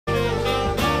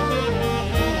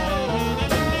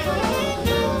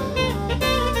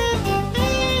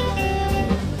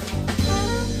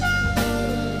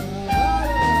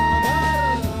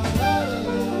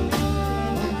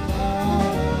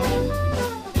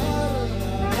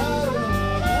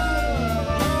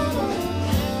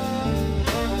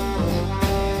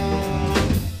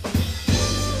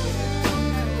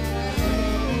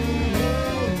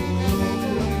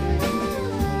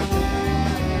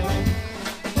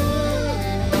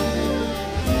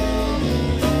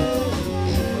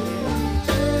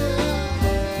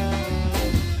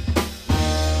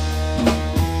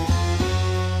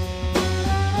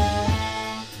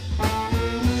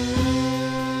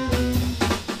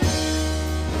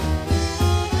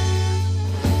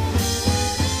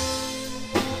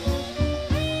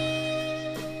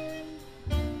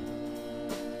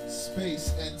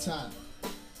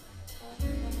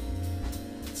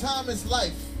Time is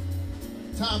life.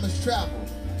 Time is travel.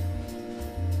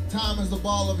 Time is the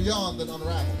ball of yarn that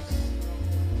unravels.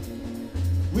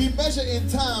 We measure in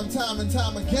time, time and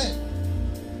time again.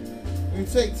 We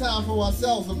take time for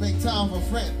ourselves and make time for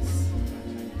friends.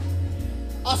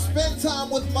 I spend time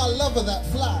with my lover that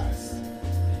flies.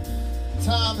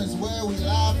 Time is where we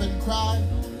laugh and cry.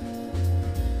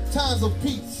 Times of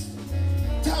peace.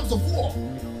 Times of war.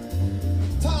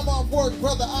 Time off work,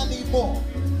 brother, I need more.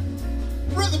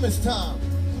 Rhythm is time.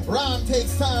 Rhyme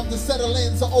takes time to settle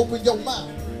in, so open your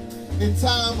mind. In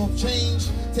time of change,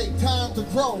 take time to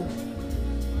grow.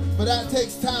 But that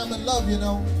takes time and love, you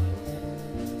know.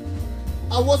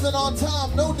 I wasn't on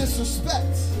time, no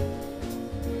disrespect.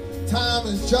 Time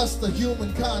is just a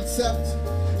human concept.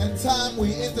 And time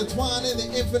we intertwine in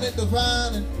the infinite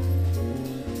divine.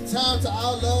 And time to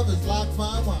our love is like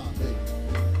fine wine,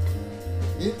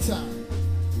 baby. In time,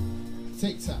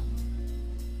 take time,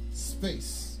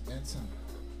 space and time.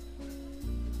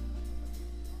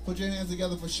 Put your hands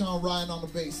together for Shaun Ryan on the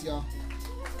bass, y'all.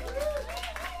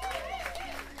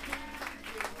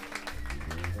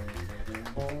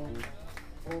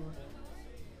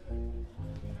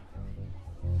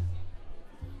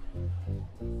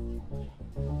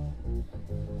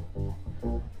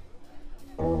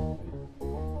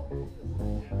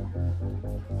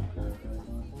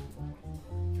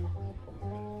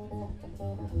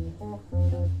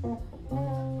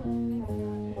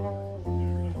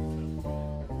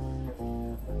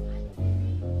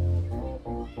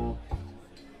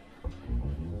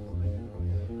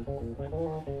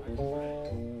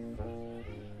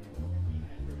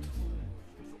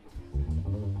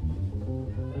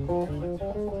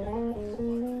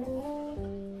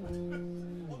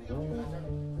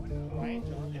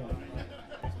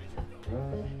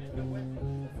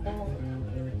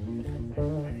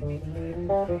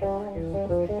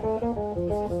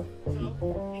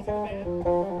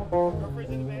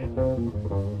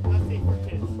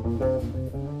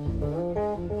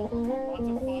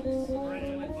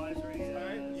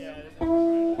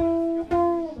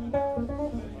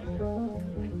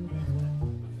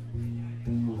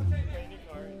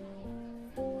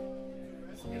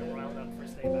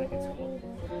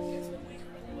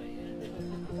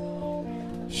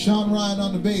 Shaun Ryan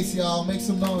on the bass, y'all. Make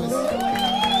some noise.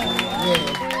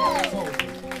 Yeah.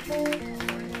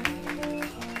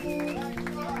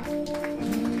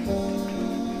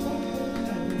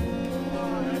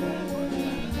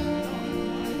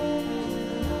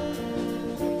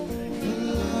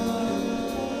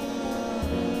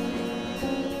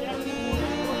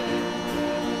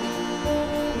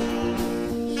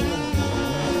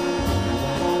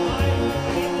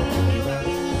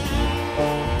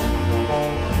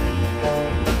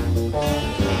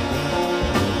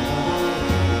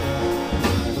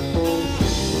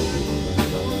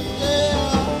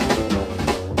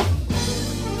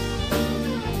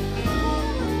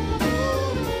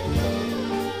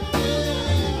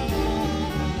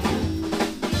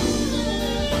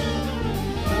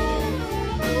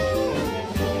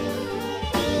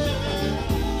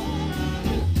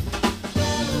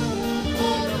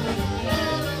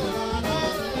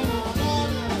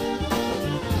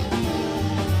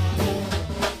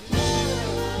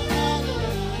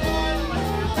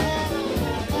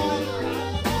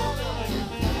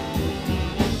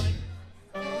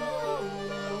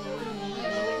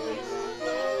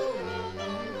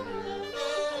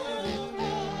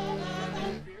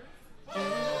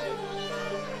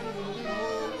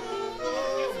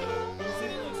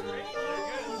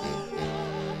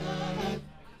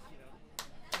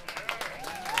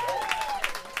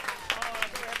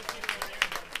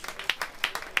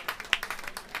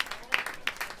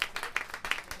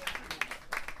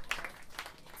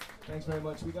 Thanks very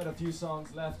much. We got a few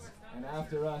songs left, and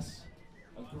after us,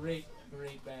 a great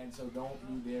band. So don't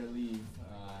you dare leave.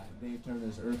 Dave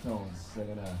Turner's Earth Tones. They're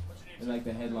like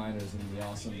the headliners and the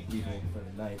awesome people for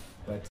the night. But